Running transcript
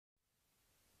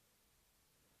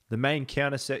The main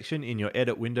counter section in your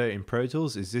edit window in Pro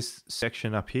Tools is this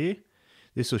section up here.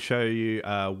 This will show you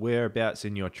whereabouts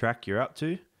in your track you're up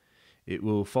to. It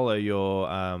will follow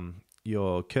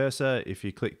your cursor if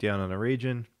you click down on a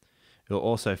region. It'll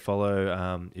also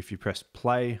follow if you press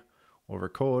play or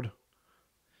record.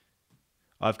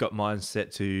 I've got mine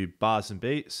set to bars and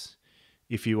beats.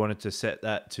 If you wanted to set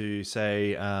that to,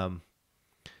 say,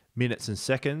 minutes and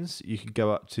seconds, you could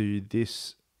go up to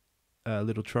this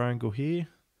little triangle here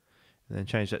and then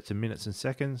change that to minutes and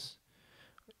seconds.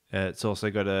 It's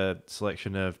also got a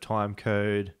selection of time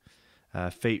code,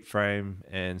 feet frame,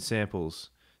 and samples,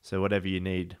 so whatever you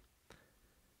need.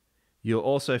 You'll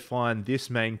also find this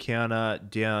main counter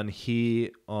down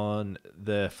here on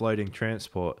the floating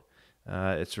transport.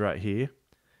 It's right here,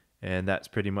 and that's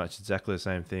pretty much exactly the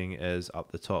same thing as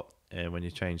up the top, and when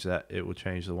you change that, it will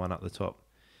change the one up the top.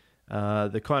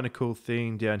 The kind of cool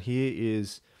thing down here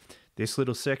is this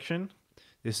little section.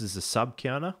 This is the sub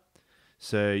counter.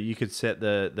 So you could set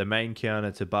the main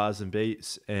counter to bars and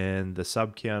beats and the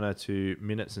sub counter to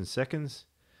minutes and seconds.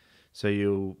 So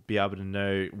you'll be able to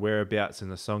know whereabouts in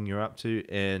the song you're up to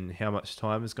and how much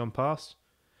time has gone past.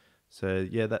 So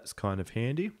yeah, that's kind of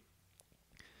handy.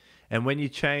 And when you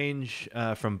change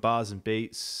from bars and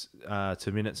beats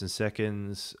to minutes and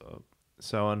seconds,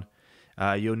 so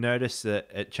on, you'll notice that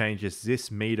it changes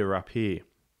this meter up here.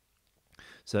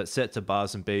 So it's set to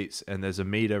bars and beats, and there's a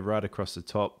meter right across the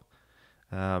top,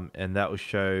 and that will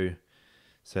show,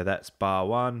 so that's bar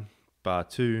 1, bar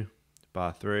 2,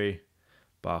 bar 3,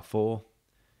 bar 4.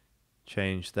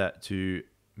 Change that to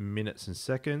minutes and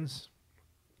seconds,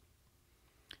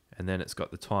 and then it's got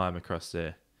the time across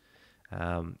there.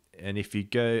 And if you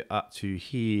go up to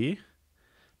here,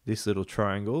 this little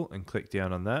triangle, and click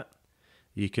down on that,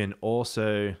 you can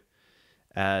also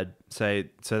add, so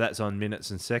that's on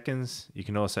minutes and seconds. You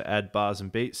can also add bars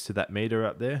and beats to that meter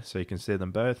up there, so you can see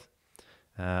them both.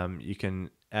 You can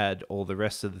add all the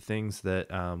rest of the things that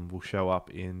will show up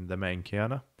in the main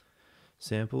counter.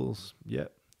 Samples,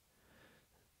 yep.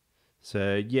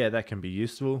 So yeah, that can be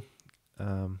useful.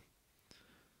 I'll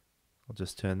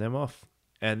just turn them off.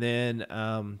 And then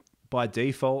by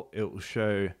default, it will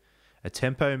show a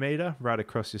tempo meter right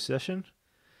across your session.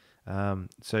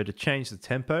 So to change the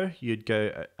tempo, you'd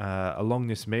go along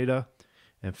this meter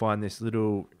and find this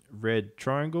little red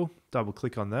triangle, double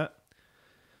click on that,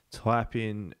 type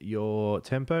in your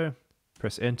tempo,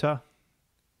 press enter.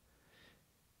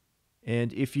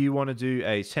 And if you want to do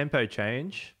a tempo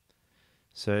change,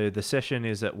 so the session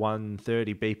is at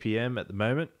 130 BPM at the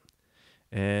moment,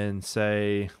 and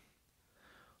say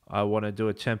I want to do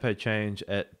a tempo change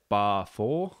at bar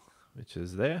 4, which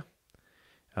is there.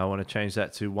 I want to change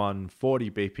that to 140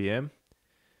 BPM.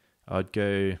 I'd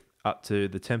go up to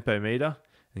the tempo meter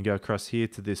and go across here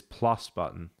to this plus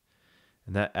button,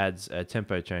 and that adds a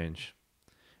tempo change.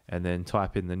 And then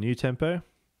type in the new tempo,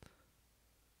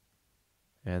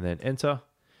 and then enter,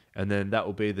 and then that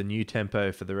will be the new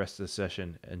tempo for the rest of the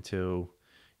session until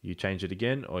you change it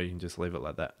again, or you can just leave it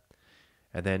like that.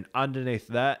 And then underneath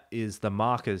that is the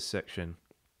markers section.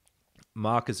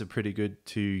 Markers are pretty good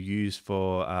to use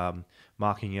for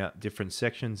marking out different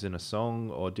sections in a song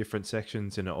or different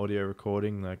sections in an audio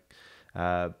recording, like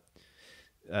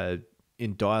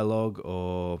in dialogue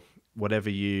or whatever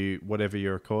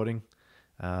you're recording.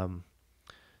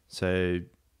 So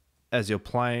as you're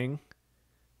playing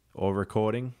or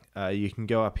recording, you can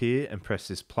go up here and press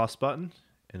this plus button,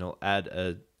 and it'll add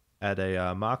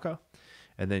a marker,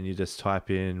 and then you just type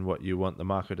in what you want the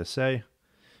marker to say,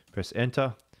 press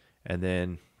enter, and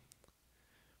then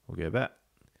we'll go back.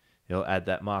 It'll add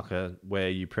that marker where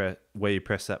you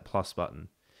press that plus button,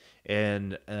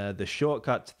 and the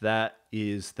shortcut to that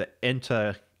is the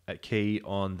enter key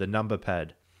on the number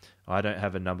pad. I don't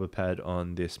have a number pad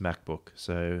on this MacBook,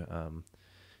 so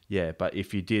yeah, but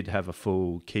if you did have a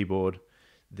full keyboard,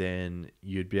 then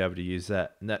you'd be able to use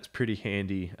that, and that's pretty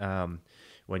handy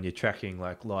when you're tracking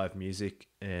like live music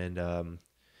and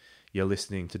you're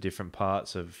listening to different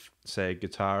parts of, say, a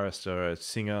guitarist or a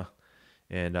singer,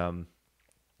 and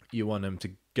you want them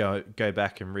to go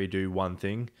back and redo one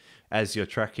thing. As you're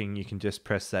tracking, you can just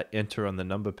press that enter on the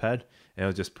number pad, and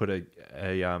it'll just put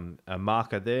a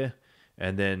marker there,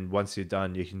 and then once you're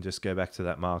done, you can just go back to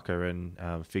that marker and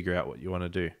figure out what you want to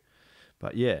do.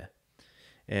 But yeah,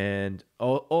 and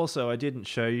also I didn't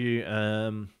show you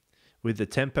with the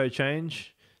tempo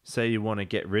change. Say you want to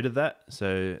get rid of that,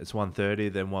 so it's 130,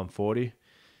 then 140.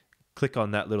 Click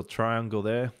on that little triangle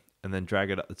there, and then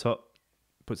drag it up the top,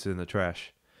 puts it in the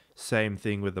trash. Same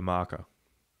thing with the marker.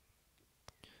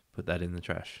 Put that in the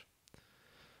trash.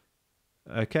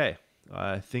 Okay,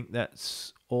 I think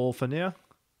that's all for now.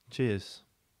 Cheers.